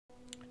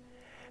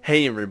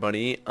Hey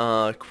everybody,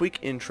 quick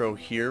intro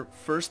here.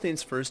 First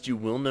things first, you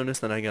will notice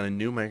that I got a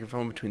new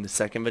microphone between the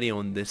second video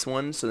and this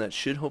one, so that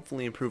should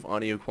hopefully improve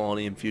audio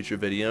quality in future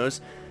videos.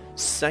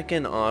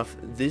 Second off,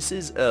 this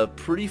is a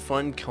pretty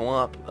fun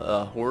co-op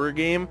horror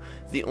game.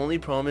 The only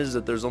problem is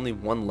that there's only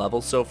one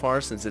level so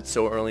far since it's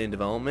so early in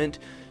development,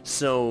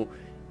 so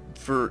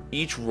for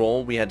each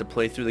role we had to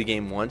play through the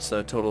game once, so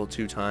a total of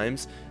 2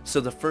 times. So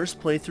the first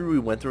playthrough we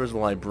went through as a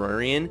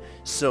librarian,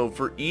 so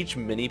for each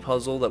mini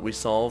puzzle that we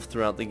solve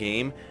throughout the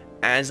game,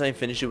 as I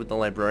finish it with the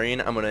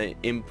librarian, I'm going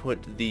to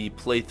input the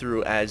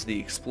playthrough as the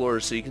explorer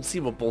so you can see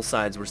what both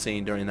sides were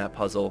seeing during that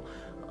puzzle.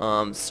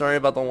 Sorry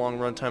about the long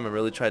runtime, I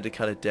really tried to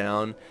cut it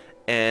down,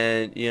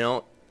 and you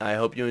know, I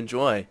hope you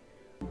enjoy.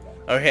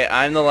 Okay,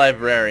 I'm the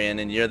librarian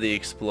and you're the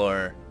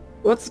explorer.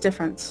 What's the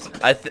difference?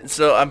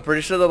 So I'm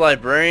pretty sure the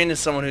librarian is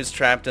someone who's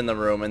trapped in the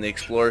room and the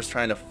explorer is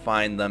trying to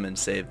find them and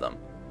save them.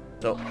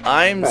 So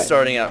I'm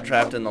starting out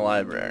trapped in the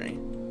library.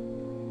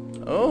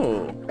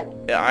 Oh,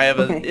 yeah, I have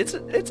a. Okay.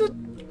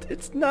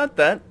 It's not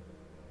that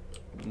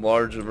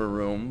large of a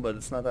room, but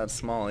it's not that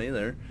small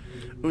either.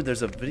 Ooh,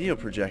 there's a video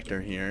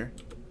projector here.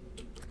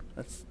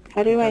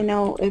 How do I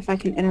know if I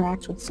can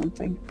interact with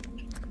something?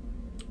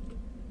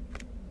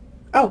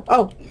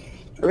 Oh,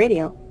 a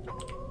radio.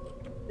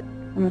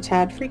 I'm a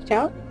tad freaked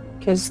out,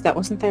 because that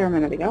wasn't there a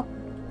minute ago.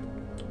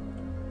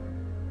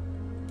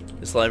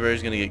 This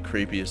library's gonna get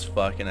creepy as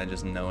fuck, and I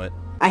just know it.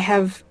 I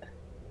have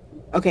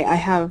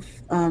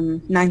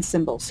 9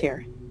 symbols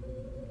here.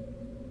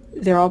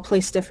 They're all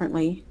placed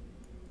differently.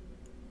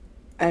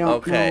 I don't know.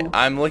 Okay,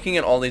 I'm looking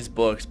at all these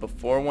books.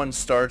 Before one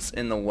starts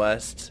in the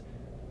west,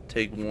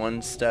 take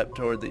 1 step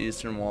toward the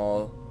eastern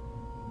wall.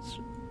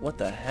 What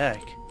the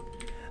heck?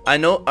 I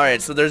know,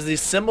 alright, so there's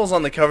these symbols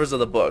on the covers of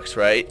the books,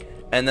 right?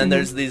 And then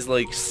there's these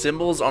like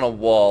symbols on a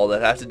wall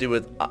that have to do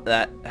with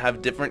that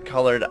have different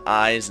colored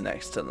eyes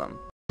next to them.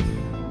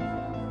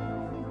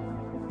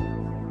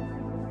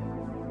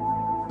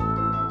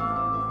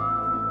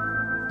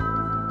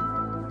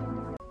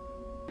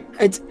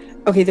 It's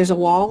okay, there's a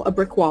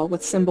brick wall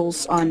with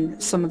symbols on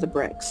some of the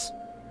bricks.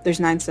 There's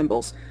 9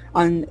 symbols.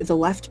 On the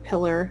left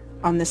pillar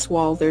on this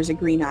wall there's a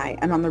green eye,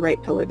 and on the right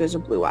pillar there's a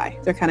blue eye.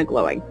 They're kind of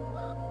glowing.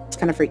 It's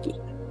kind of freaky.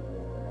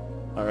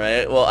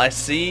 Alright, well I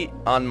see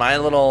on my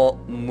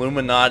little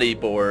Illuminati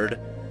board,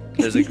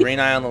 there's a green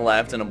eye on the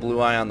left and a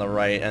blue eye on the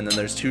right, and then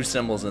there's 2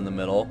 symbols in the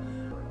middle.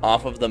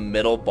 Off of the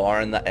middle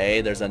bar in the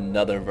A, there's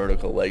another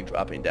vertical leg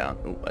dropping down.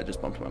 Ooh, I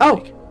just bumped my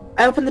mic.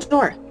 I opened the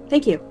door.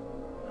 Thank you.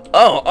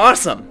 Oh,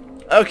 awesome!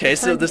 Okay,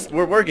 so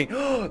we're working.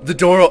 A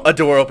door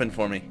opened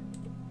for me.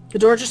 The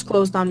door just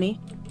closed on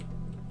me.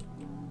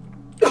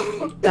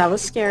 That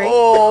was scary.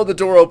 Oh, the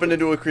door opened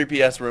into a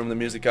creepy ass room. The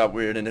music got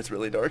weird and it's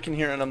really dark in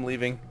here and I'm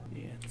leaving.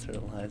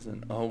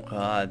 Oh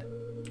god.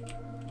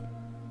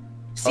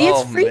 See,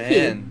 it's freaky.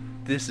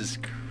 Man, this is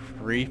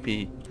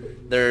creepy.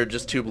 There are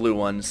just 2 blue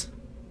ones.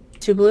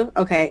 2 blue?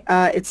 Okay.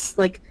 It's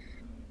like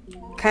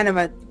kind of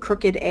a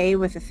crooked A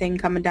with a thing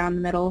coming down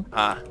the middle.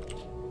 Ah.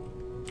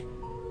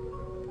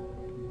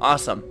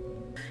 Awesome.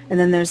 And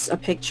then there's a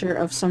picture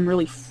of some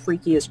really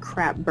freaky as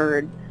crap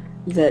bird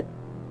that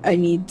I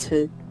need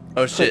to...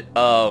 Oh shit.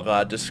 Oh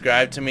god.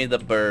 Describe to me the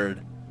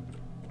bird.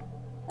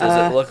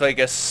 Does it look like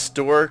a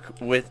stork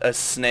with a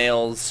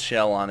snail's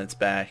shell on its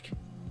back?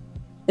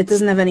 It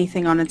doesn't have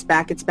anything on its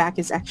back. Its back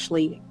is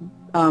actually,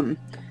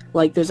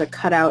 like there's a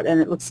cutout and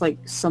it looks like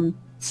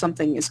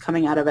something is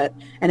coming out of it.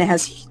 And it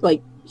has,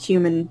 like,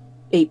 human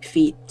ape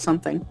feet,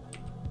 something.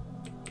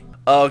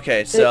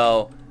 Okay,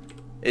 so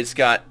it's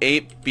got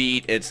ape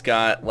feet, it's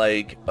got,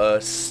 like,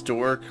 a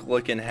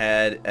stork-looking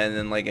head, and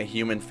then, like, a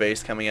human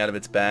face coming out of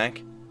its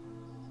back.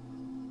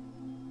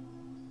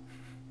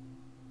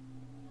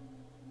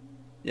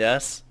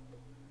 Yes?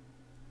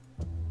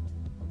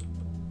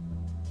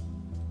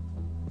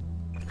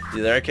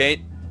 You there,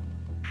 Kate?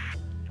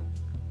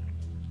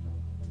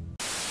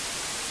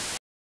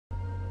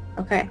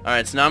 Okay.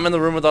 Alright, so now I'm in the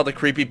room with all the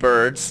creepy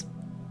birds.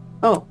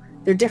 Oh,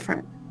 they're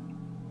different.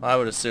 I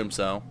would assume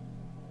so.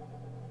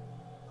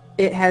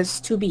 It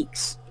has 2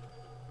 beaks.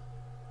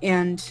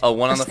 And oh,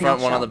 one on the front,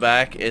 one on the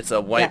back. It's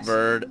a white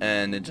bird,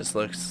 and it just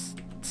looks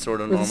sort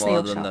of with normal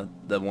other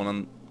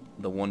than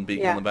the one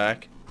beak on the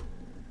back.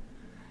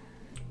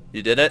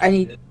 You did it?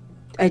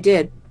 I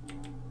did.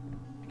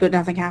 But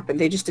nothing happened.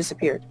 They just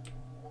disappeared.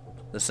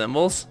 The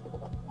symbols?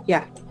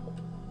 Yeah.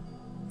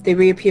 They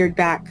reappeared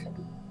back.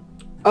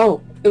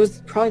 Oh, it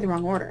was probably the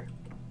wrong order.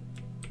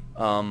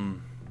 I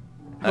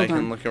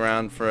can look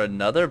around for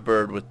another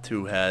bird with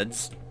 2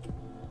 heads.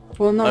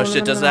 Well, no. Oh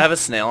shit, does it have a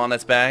snail on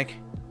its back?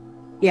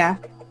 Yeah.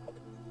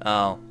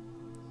 Oh.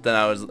 Then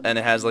and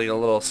it has like a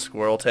little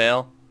squirrel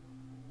tail?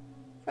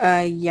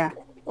 Yeah.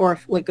 Or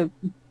like a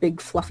big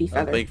fluffy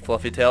feather. A big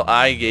fluffy tail.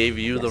 I gave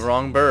you the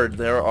wrong bird.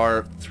 There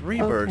are 3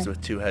 birds with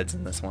 2 heads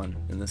in this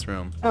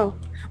room. Oh.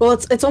 Well,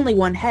 it's only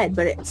 1 head,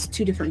 but it's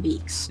 2 different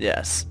beaks.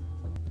 Yes.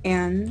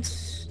 And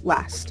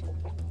last.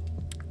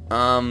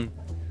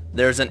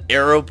 There's an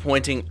arrow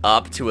pointing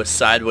up to a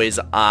sideways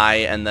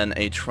eye and then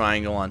a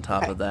triangle on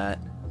top of that.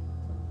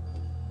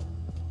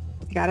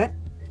 Got it?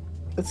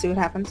 Let's see what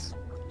happens.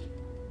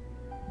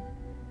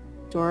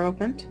 Door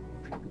opened.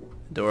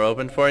 Door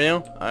open for you?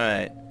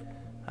 Alright.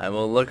 I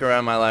will look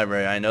around my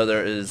library. I know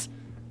there is...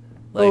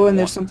 like, oh, and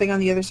there's something on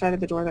the other side of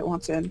the door that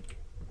wants in.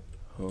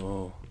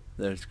 Oh,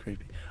 there's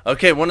creepy.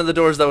 Okay, one of the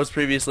doors that was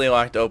previously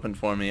locked opened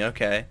for me.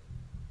 Okay.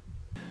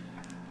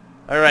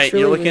 Alright, really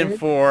you're looking weird.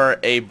 for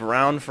a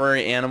brown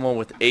furry animal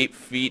with 8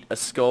 feet, a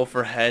skull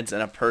for heads,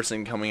 and a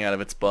person coming out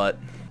of its butt.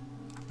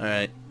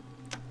 Alright.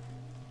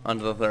 On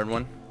to the third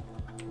one.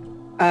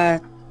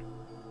 It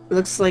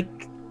looks like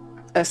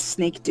a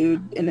snake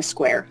dude in a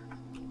square.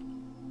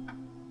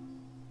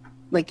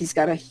 Like he's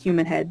got a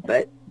human head,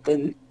 but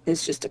then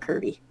it's just a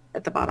curvy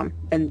at the bottom.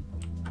 And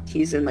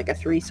he's in like a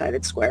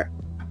 3-sided square.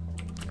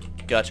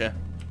 Gotcha.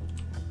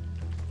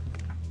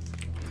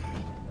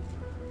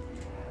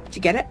 Did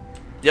you get it?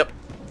 Yep.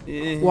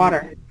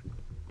 Water.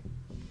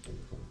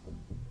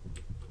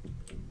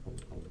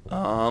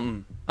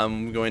 I'm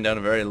going down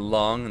a very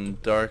long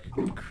and dark,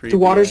 creepy... The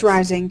water's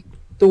rising.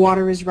 The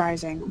water is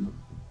rising.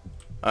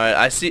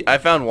 Alright, I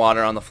found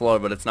water on the floor,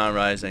 but it's not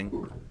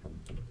rising.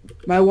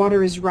 My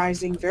water is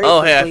rising very Oh,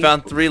 quickly. hey, I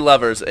found 3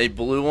 levers. A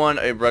blue one,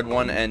 a red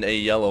one, and a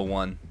yellow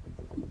one.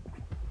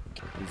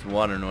 These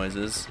water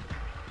noises.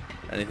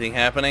 Anything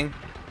happening?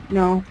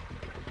 No.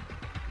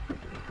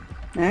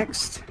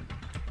 Next.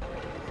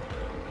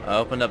 I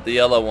opened up the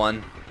yellow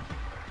one.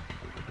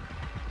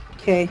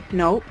 Okay,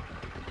 nope.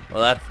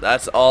 Well,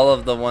 that's all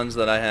of the ones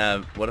that I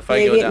have. What if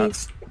I go down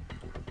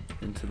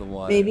into the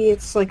water? Maybe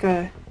it's like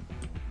a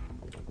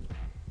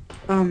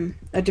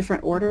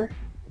different order,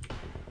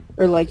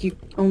 or like you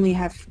only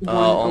have one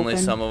only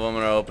open. some of them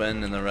are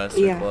open and the rest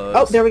are Yeah. closed.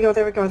 Oh, there we go.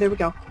 There we go. There we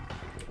go.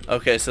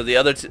 Okay, so the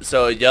other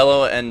so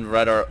yellow and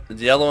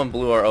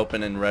blue are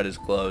open and red is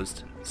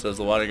closed. So is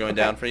the water going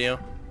down for you?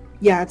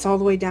 Yeah, it's all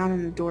the way down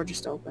and the door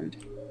just opened.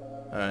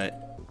 All right.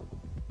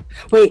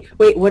 Wait.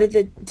 What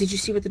did you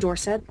see what the door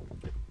said?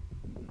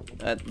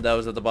 That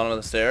was at the bottom of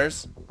the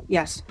stairs.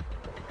 Yes.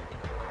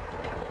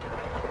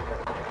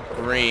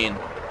 Green.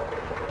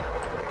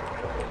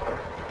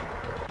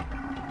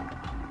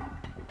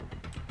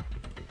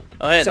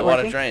 Oh, hey, Is the it water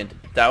working? drained.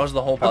 That was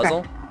the whole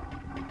puzzle?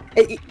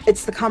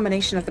 It's the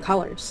combination of the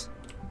colors.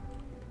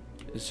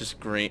 It's just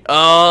green.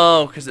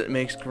 Oh, because it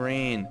makes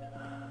green.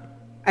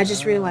 I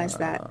just realized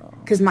that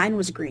because mine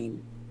was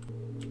green.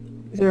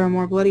 There are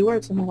more bloody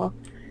words on the wall.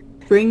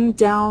 Bring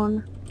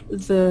down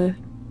the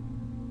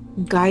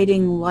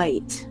guiding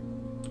light.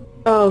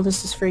 Oh,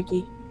 this is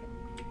freaky.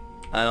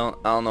 I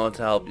don't know what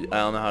to help you. I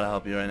don't know how to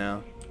help you right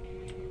now.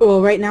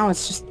 Well, right now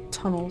it's just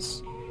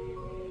tunnels.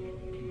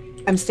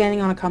 I'm standing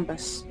on a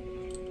compass.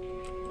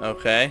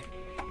 Okay.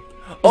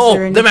 Oh,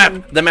 there the map.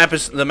 anything-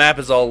 The map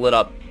is all lit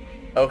up.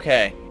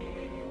 Okay.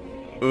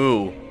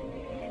 Ooh.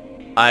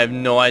 I have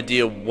no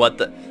idea what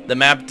the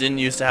map didn't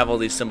used to have all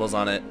these symbols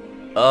on it.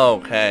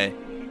 Okay.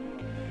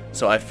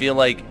 So I feel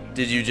like,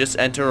 did you just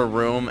enter a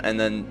room and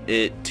then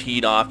it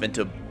teed off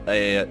into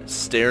a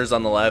stairs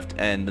on the left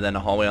and then a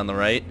hallway on the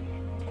right?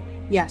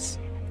 Yes.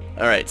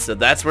 All right. So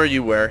that's where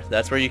you were.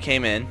 That's where you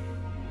came in.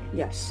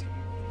 Yes.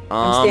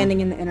 I'm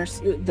standing in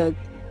the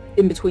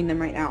in between them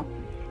right now.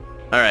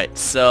 All right.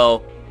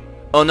 So,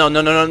 oh no,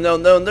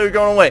 they're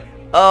going away.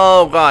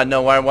 Oh God,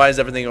 no. Why is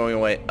everything going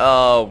away?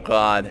 Oh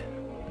God.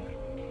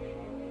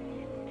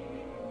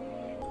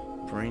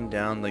 Bring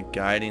down the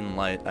guiding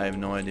light. I have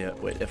no idea.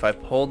 Wait, if I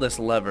pull this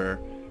lever,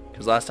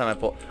 because last time I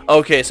pulled...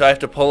 Okay, so I have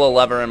to pull a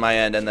lever in my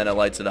end and then it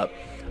lights it up.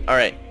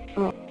 Alright.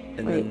 Oh,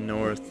 In the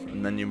north,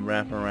 and then you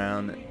wrap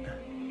around.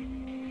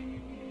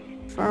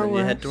 Far and then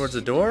you head west. towards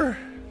the door?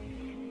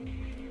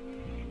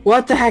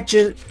 What the heck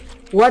just...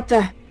 What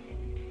the...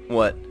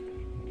 What?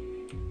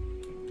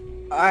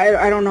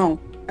 I don't know.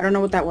 I don't know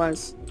what that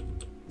was.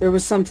 There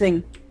was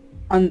something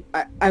on...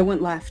 I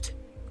went left.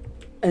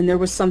 And there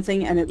was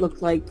something and it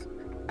looked like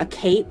a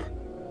cape.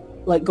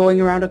 Like going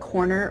around a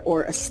corner,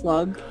 or a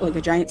slug. Like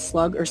a giant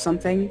slug or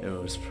something.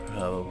 It was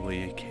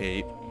probably a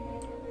cape.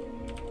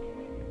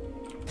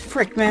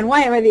 Frick, man.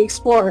 Why am I the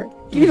explorer?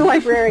 Give me the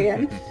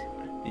librarian.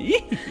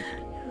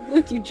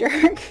 Look, you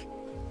jerk.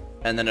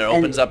 And then it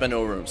opens up into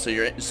a room. So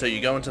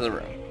you go into the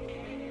room.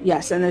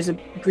 Yes, and there's a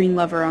green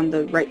lever on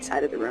the right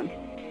side of the room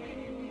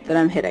that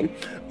I'm hitting.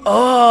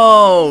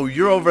 Oh,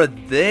 you're over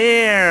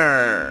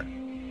there.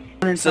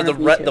 So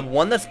the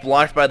one that's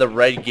blocked by the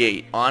red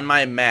gate on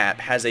my map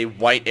has a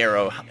white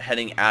arrow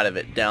heading out of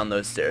it, down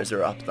those stairs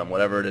or up them,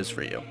 whatever it is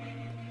for you.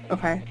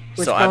 Okay.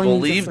 Which So I probably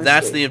means believe first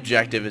that's gate. the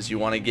objective, is you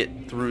want to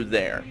get through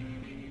there,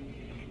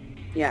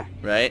 Yeah.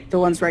 right? The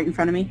one's right in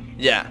front of me?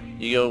 Yeah.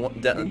 You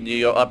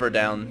go up or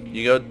down.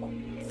 You go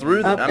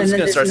through. Up, I'm and just then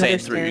gonna start there's saying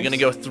another through. You're stairs. gonna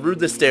go through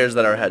the stairs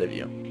that are ahead of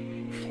you.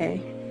 Okay.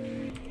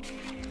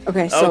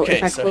 Okay, so Okay.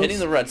 if I So close... hitting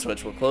the red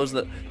switch will close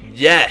the.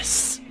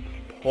 Yes.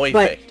 But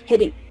Perfect.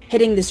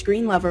 hitting this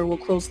green lever will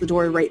close the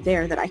door right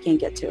there that I can't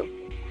get to.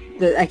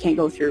 That I can't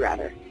go through,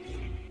 rather.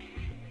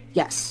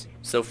 Yes.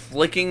 So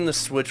flicking the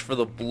switch for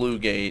the blue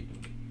gate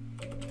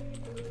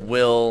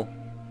will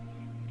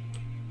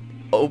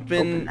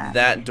open Open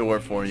that door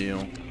for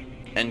you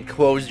and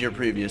close your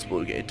previous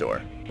blue gate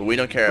door. But we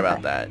don't care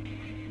about that.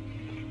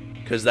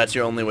 because that's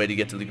your only way to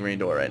get to the green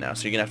door right now.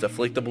 So you're going to have to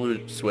flick the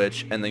blue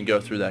switch and then go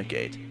through that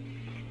gate.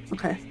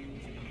 Okay.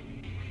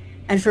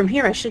 And from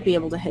here I should be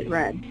able to hit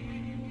red.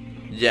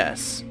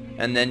 Yes.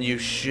 And then you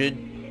should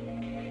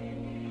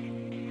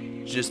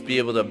just be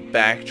able to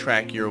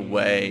backtrack your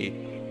way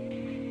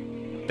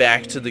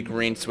back to the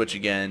green switch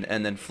again,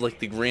 and then flick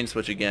the green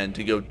switch again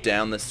to go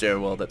down the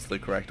stairwell that's the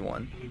correct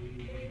one.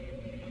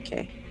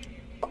 Okay.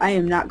 I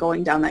am not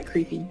going down that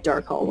creepy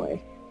dark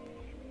hallway.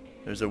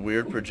 There's a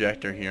weird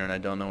projector here, and I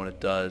don't know what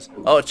it does.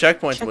 Oh, a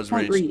checkpoint was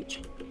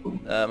reached.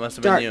 That must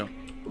have been you.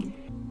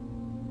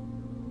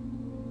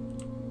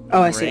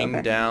 Oh, I see. Bring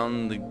Okay.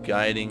 down the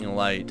guiding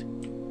light.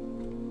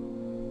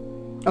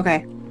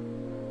 Okay.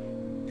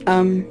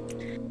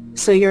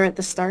 So you're at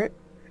the start?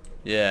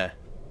 Yeah.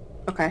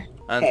 Okay.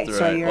 I'm Okay, through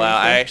so it. you're Wow,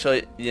 through. I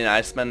actually,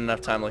 I spent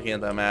enough time looking at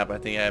that map. I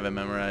think I have it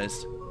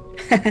memorized.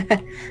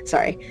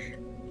 Sorry.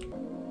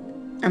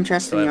 I'm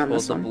trusting So you I on pulled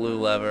this the one. blue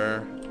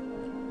lever,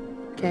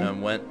 Okay. and I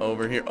went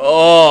over here.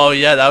 Oh,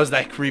 yeah, that was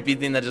that creepy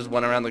thing that just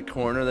went around the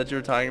corner that you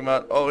were talking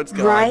about. Oh, it's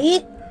gone.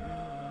 Right?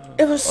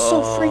 It was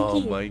so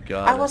freaky. Oh my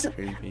god, I that's wasn't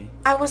creepy.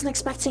 I wasn't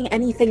expecting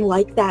anything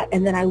like that,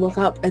 and then I look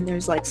up and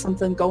there's like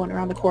something going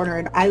around the corner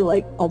and I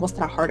like almost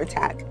had a heart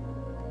attack.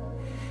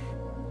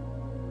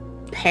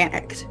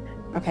 Panicked.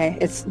 Okay,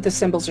 it's the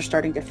symbols are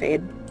starting to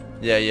fade.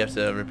 Yeah, you have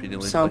to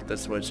repeatedly So- flick the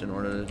switch in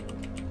order to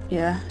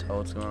Yeah. tell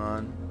what's going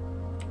on.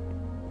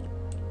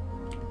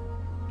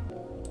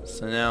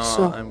 So now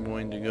So- I'm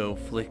going to go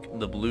flick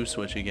the blue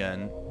switch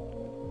again.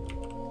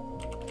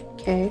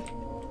 Okay.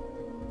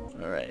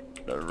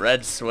 Alright, the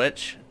red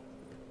switch.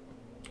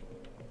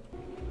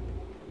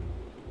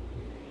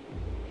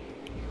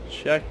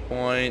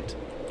 Checkpoint.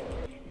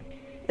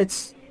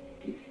 It's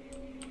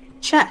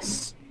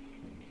chess.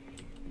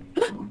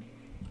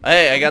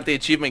 Hey, I got the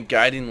achievement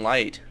guiding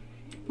light.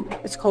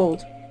 It's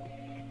cold.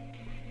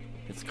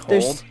 It's cold?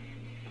 There's-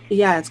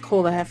 Yeah, it's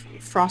cold. I have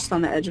frost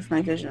on the edge of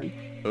my vision,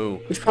 Ooh.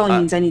 which probably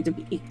means I need to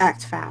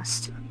act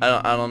fast.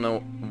 I don't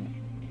know.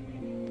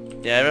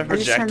 Yeah, I have a I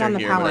just turned projector on the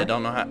here, but I power.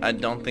 don't know how. I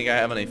don't think I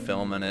have any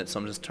film in it, so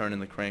I'm just turning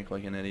the crank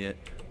like an idiot.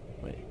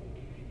 Wait.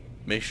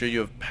 Make sure you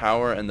have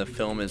power and the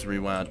film is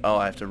rewound. Oh,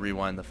 I have to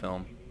rewind the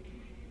film.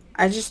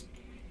 I just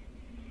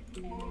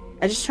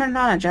turned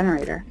on a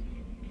generator.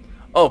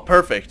 Oh,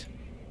 perfect.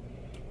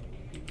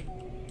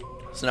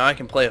 So now I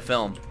can play a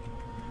film.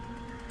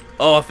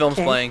 Oh, a film's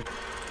Okay. playing.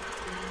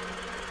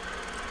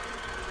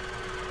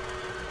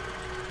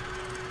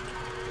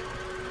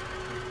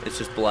 It's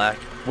just black.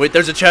 Wait,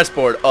 there's a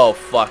chessboard. Oh,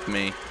 fuck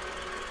me.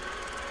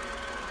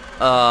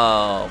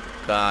 Oh,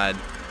 God.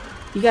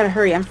 You gotta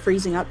hurry. I'm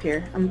freezing up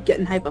here. I'm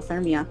getting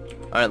hypothermia.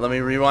 Alright, let me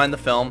rewind the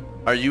film.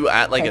 Are you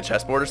at, like, a Okay.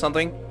 chessboard or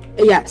something?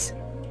 Yes.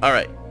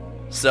 Alright.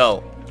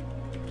 So,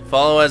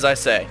 follow as I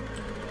say.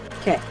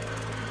 Okay.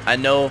 I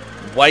know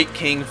white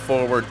king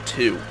forward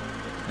 2.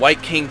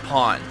 White king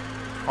pawn.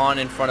 Pawn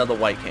in front of the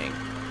white king.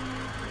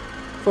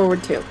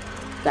 Forward 2.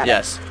 Got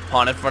Yes.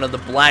 Pawn in front of the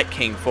black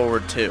king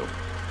forward 2. it.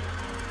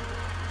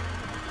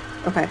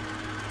 Okay.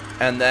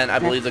 And then I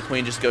believe the Next.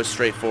 queen just goes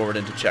straight forward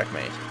into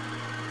checkmate.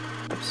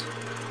 Oops.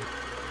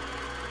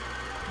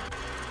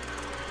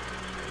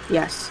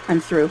 Yes, I'm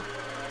through.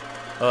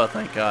 Oh,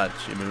 thank God.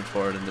 She moved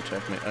forward into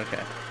checkmate. Okay.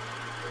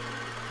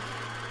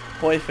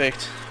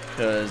 Prefekt.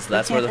 Because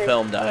that's where the Okay.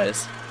 film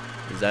dies.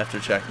 Is after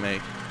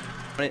checkmate.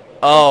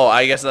 Oh,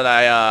 I guess that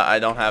I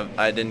don't have...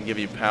 I didn't give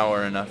you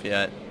power enough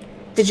yet.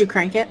 Did you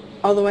crank it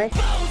all the way?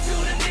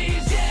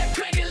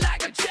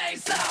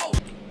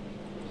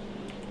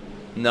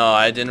 No,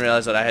 I didn't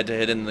realize that I had to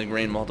hit in the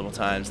green multiple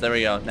times. There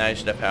we go. Now you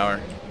should have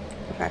power.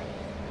 Okay.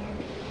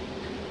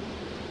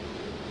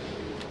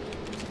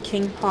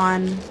 King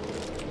pawn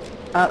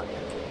up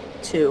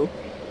 2.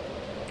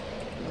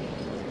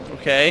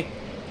 Okay.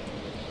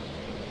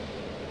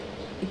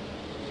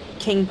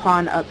 King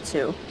pawn up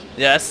 2.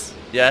 Yes.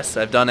 Yes,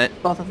 I've done it.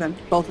 Both of them.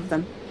 Both of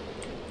them.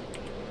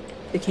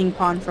 The king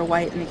pawn for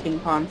white and the king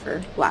pawn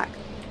for black.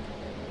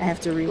 I have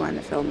to rewind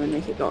the film and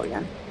make it go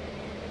again.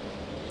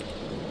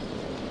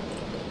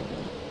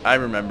 I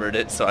remembered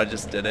it, so I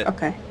just did it.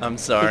 Okay. I'm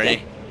sorry.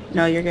 Okay.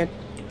 No, you're good.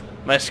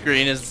 My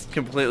screen is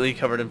completely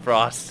covered in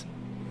frost.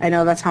 I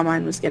know, that's how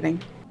mine was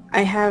getting.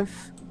 I have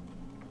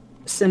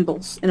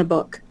symbols in a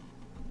book.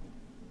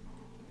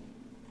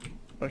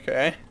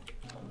 Okay.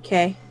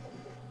 Okay.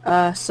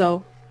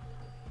 So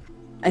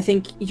I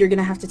think you're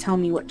gonna have to tell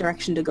me what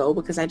direction to go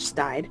because I just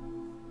died.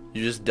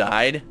 You just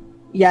died?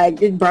 Yeah,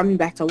 it brought me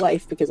back to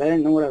life because I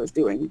didn't know what I was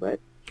doing, but...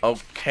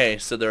 Okay,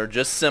 so there are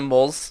just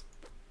symbols.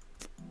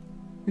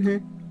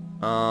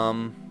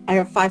 I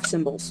have 5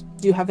 symbols.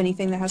 Do you have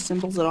anything that has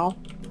symbols at all?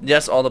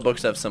 Yes, all the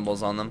books have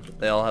symbols on them.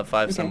 They all have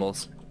 5 Okay.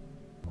 symbols.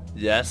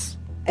 Yes.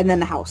 And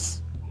then the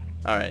house.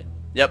 Alright.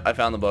 Yep, I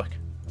found the book.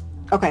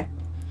 Okay.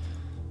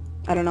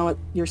 I don't know what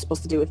you're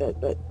supposed to do with it,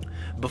 but...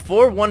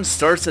 Before one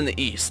starts in the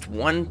east,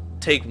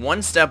 take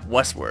one step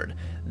westward.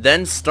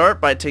 Then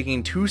start by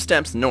taking 2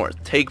 steps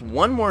north. Take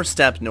 1 more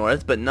step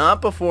north, but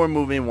not before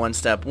moving 1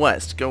 step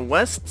west. Go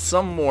west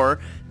some more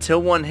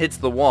till one hits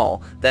the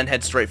wall, then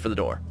head straight for the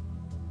door.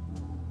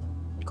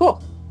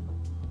 Cool.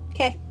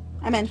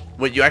 I'm in.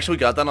 Wait, you actually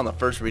got that on the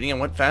first reading? I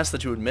went fast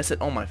that you would miss it.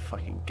 Oh my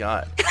fucking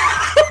god.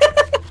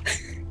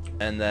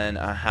 And then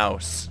a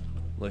house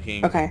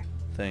looking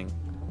thing.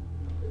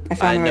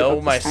 I know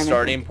my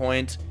starting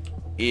point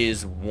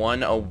is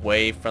 1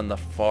 away from the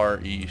far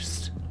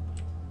east.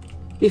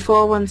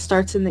 Before one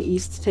starts in the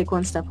east, take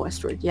 1 step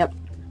westward. Yep.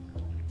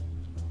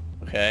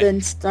 Okay.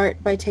 Then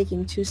start by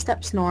taking 2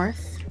 steps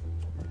north.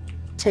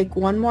 Take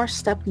 1 more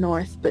step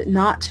north, but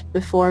not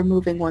before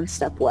moving 1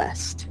 step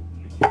west.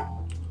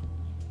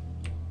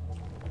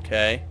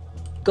 Okay.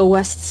 Go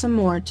west some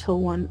more till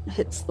one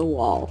hits the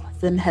wall.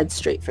 Then head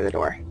straight for the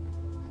door.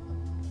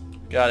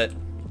 Got it.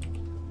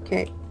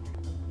 Okay.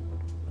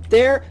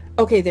 There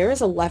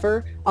is a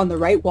lever on the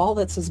right wall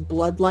that says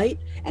bloodlight,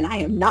 and I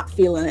am not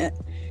feeling it.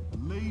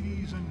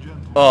 Ladies and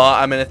gentlemen, Oh,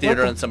 I'm in a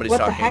theater and somebody's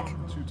talking. What the heck?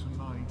 to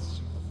tonight's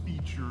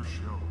feature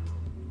show.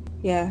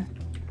 Yeah.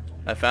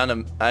 I found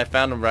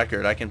a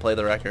record. I can play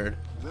the record.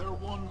 There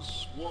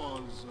once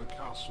was a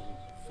castle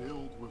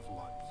filled with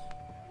life.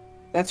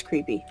 That's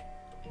creepy.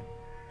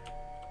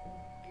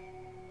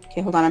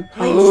 Okay, hold on. I'm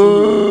playing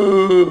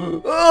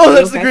some... Oh,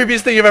 that's the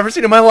creepiest thing I've ever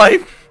seen in my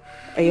life.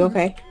 Are you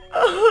okay?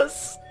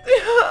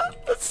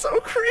 That's so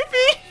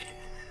creepy.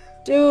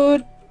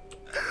 Dude.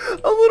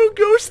 A little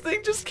ghost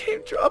thing just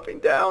came dropping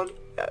down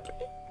at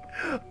me.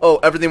 Oh,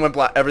 everything went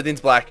black.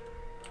 Everything's black.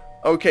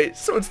 Okay,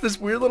 so it's this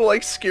weird little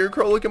like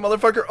scarecrow looking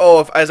motherfucker.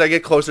 Oh, as I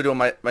get closer to him,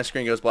 my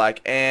screen goes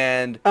black.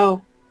 And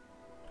oh,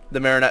 the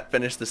marionette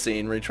finished the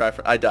scene. Retry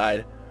for I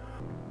died.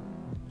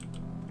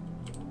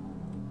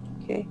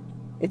 Okay,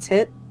 it's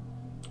hit.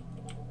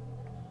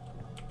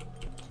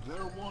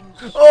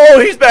 Oh,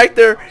 he's back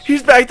there.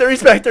 He's back there.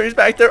 He's back there. He's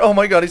back there. Oh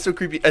my god, he's so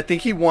creepy. I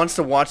think he wants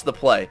to watch the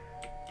play.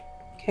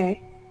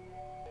 Okay.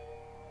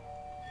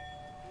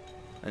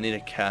 I need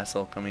a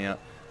castle coming out.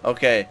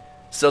 Okay,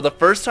 so the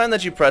first time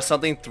that you pressed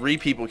something, 3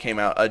 people came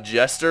out. A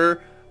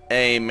jester,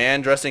 a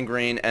man dressed in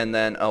green, and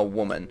then a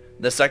woman.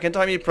 The second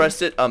time you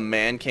pressed it, a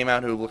man came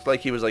out who looked like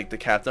he was like the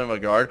captain of a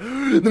guard.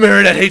 The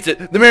marionette hates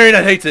it. The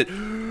marionette hates it.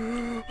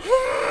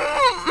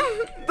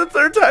 The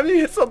third time you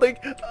hit something,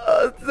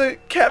 the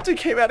captain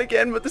came out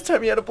again, but this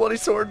time he had a bloody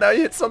sword. Now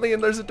you hit something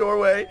and there's a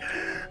doorway.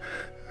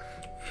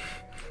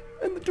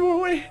 And the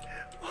doorway...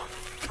 Oh,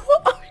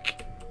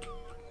 fuck.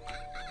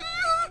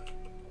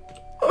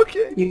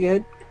 Okay. You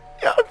good?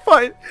 Yeah, I'm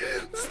fine.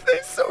 This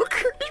thing's so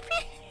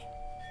creepy.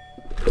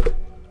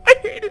 I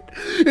hate it.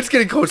 It's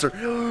getting closer.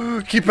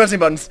 Keep pressing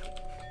buttons.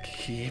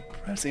 Keep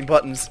pressing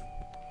buttons.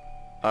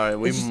 Alright,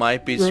 we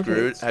might be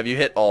screwed. Have you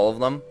hit all of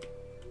them?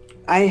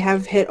 I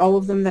have hit all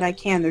of them that I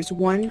can. There's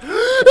one...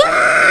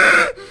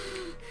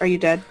 Are you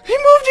dead? He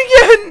moved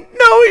again!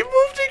 No, he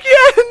moved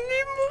again!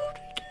 He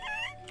moved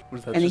again!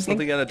 Was that just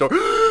something at a door?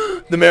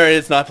 The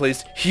marionette's not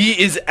pleased.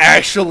 He is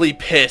actually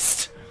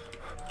pissed.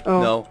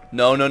 Oh.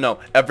 No.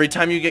 Every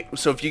time you get...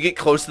 So if you get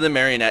close to the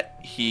marionette,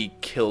 he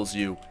kills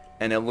you.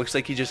 And it looks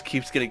like he just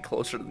keeps getting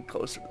closer and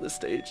closer to the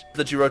stage.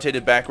 That you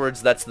rotated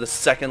backwards, that's the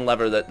second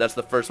lever. That's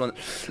the first one.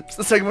 It's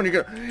the second one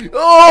you're gonna...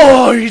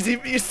 Oh!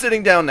 He's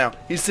sitting down now.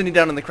 He's sitting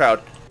down in the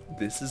crowd.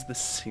 This is the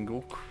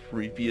single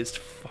creepiest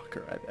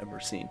fucker I've ever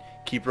seen.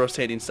 Keep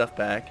rotating stuff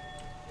back.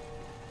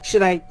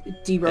 Should I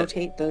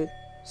derotate the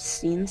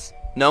scenes?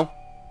 No.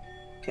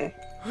 Okay.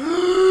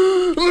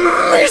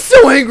 He's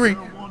so angry!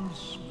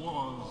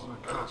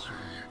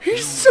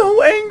 He's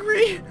so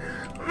angry!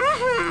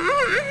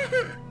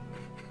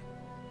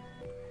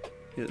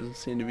 He doesn't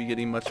seem to be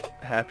getting much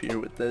happier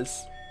with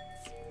this.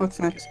 What's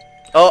next?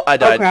 Oh, I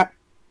died. Oh, crap.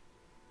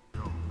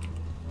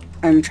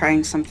 I'm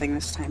trying something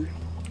this time.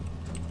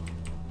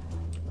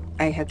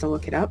 I had to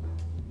look it up,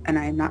 and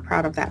I am not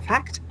proud of that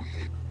fact,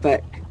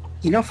 but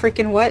you know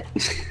freaking what?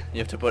 You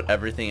have to put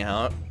everything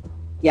out?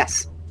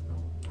 Yes.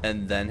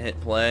 And then hit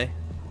play?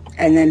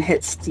 And then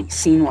hit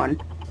scene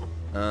 1.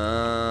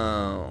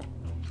 Oh.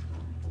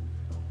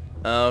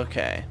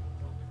 Okay.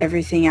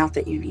 Everything out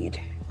that you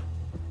need.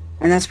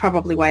 And that's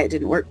probably why it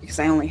didn't work, because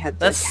I only had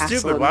the That's castle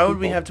stupid. and Why would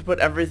people. we have to put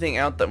everything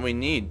out that we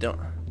need? I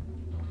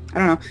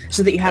don't know.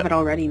 So that you have it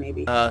already,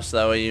 maybe. So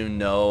that way you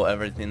know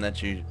everything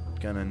that you're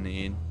gonna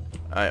need.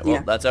 Alright,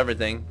 well, that's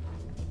everything.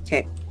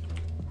 Okay.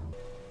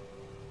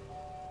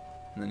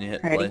 And then you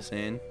hit play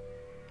scene.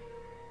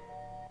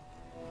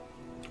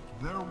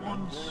 There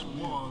once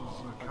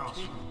was a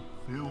castle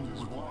filled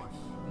with life.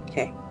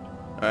 Okay.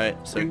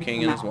 Alright, so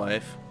King and his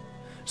wife.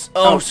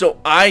 Oh, so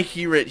I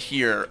hear it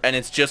here, and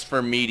it's just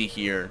for me to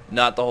hear,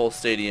 not the whole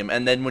stadium.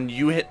 And then when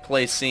you hit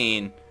play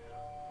scene...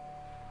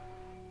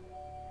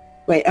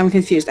 Wait, I'm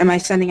confused. Am I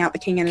sending out the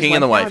king and his wife? King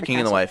and the wife, king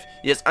and the wife.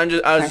 Yes, I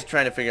was just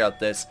trying to figure out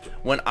this.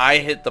 When I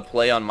hit the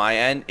play on my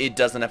end, it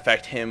doesn't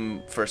affect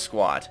him for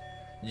squat.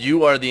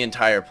 You are the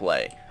entire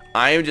play.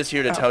 I am just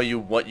here to tell you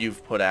what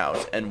you've put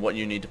out, and what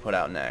you need to put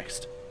out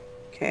next.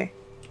 Okay.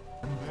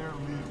 And there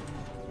lived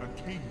a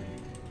king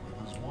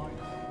with his wife.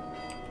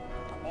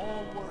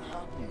 All were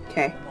happy.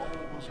 Okay. And all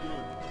was good.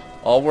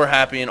 All were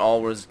happy and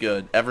all was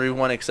good.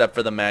 Everyone except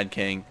for the Mad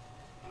King.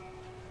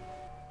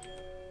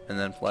 And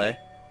then play.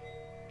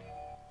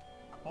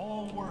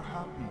 All were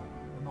happy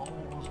and all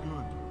was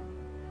good.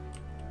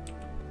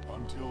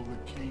 Until the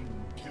king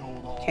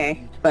killed all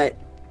Okay, but...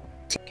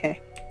 Okay.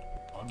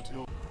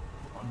 Until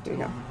There you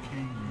the go.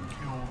 king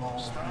killed all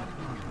standing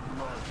in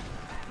blood,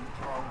 he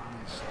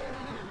proudly said.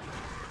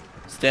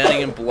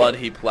 Standing in blood,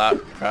 he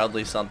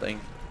proudly something.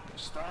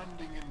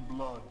 Standing in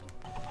blood,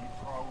 he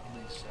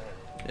proudly said.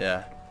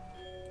 Yeah.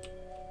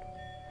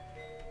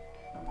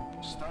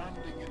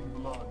 Standing in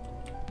blood,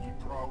 he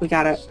proudly We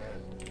got it. said.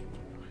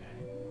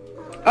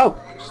 Oh!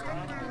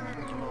 Standing in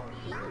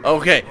blood.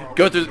 Okay,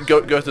 go through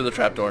the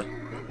trapdoor.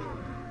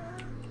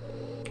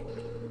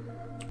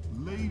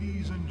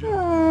 Ladies and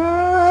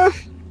gentlemen,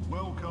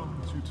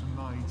 welcome to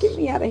tonight's Get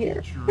me out of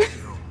here. feature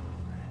film.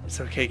 It's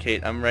okay,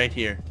 Kate. I'm right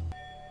here.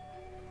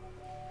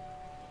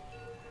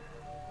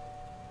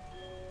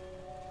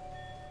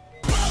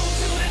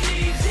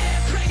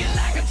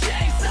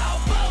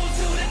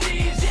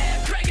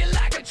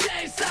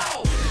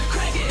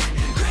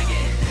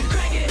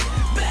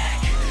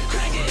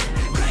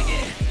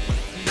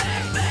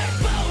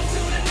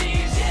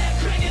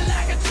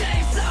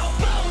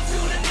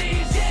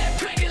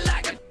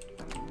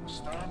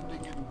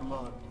 Standing in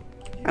blood,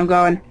 he I'm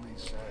going. proudly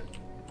said.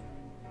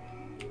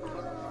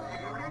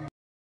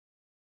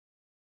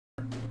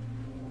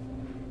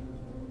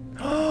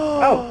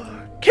 Oh!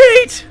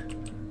 Kate!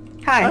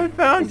 Hi. I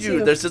found It's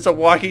you. There's just a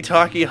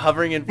walkie-talkie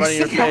hovering in front of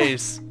your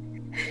face.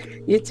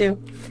 You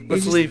too.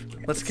 Let's You're leave.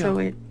 Let's go. So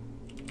weird.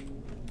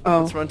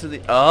 Oh. Let's run to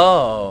the...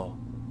 Oh.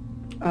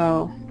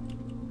 Oh.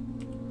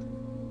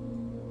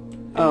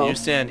 And Oh. you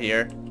stand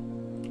here.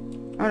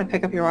 I'm gonna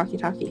pick up your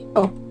walkie-talkie.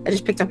 Oh, I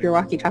just picked up your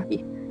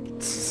walkie-talkie.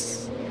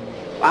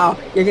 Wow,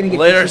 you're gonna get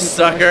Later, pictures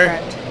of your sucker.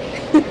 friend.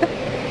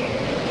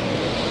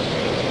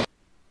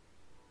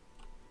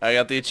 I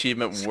got the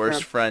achievement worst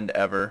Scrub. friend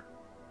ever.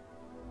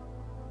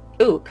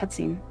 Ooh,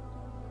 cutscene.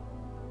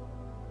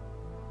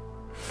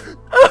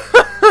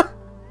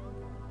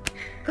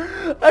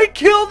 I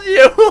killed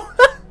you!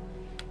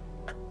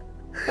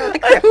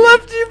 I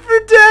left you for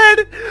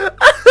dead!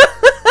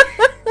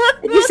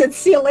 And you said,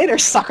 "See you later,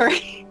 sucker."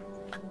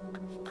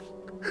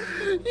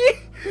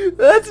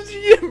 That's what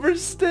you get for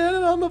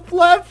standing on the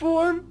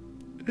platform!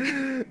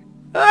 I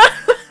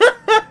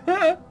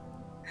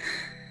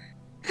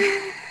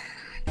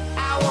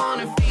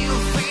wanna feel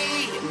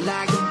free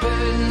like a bird.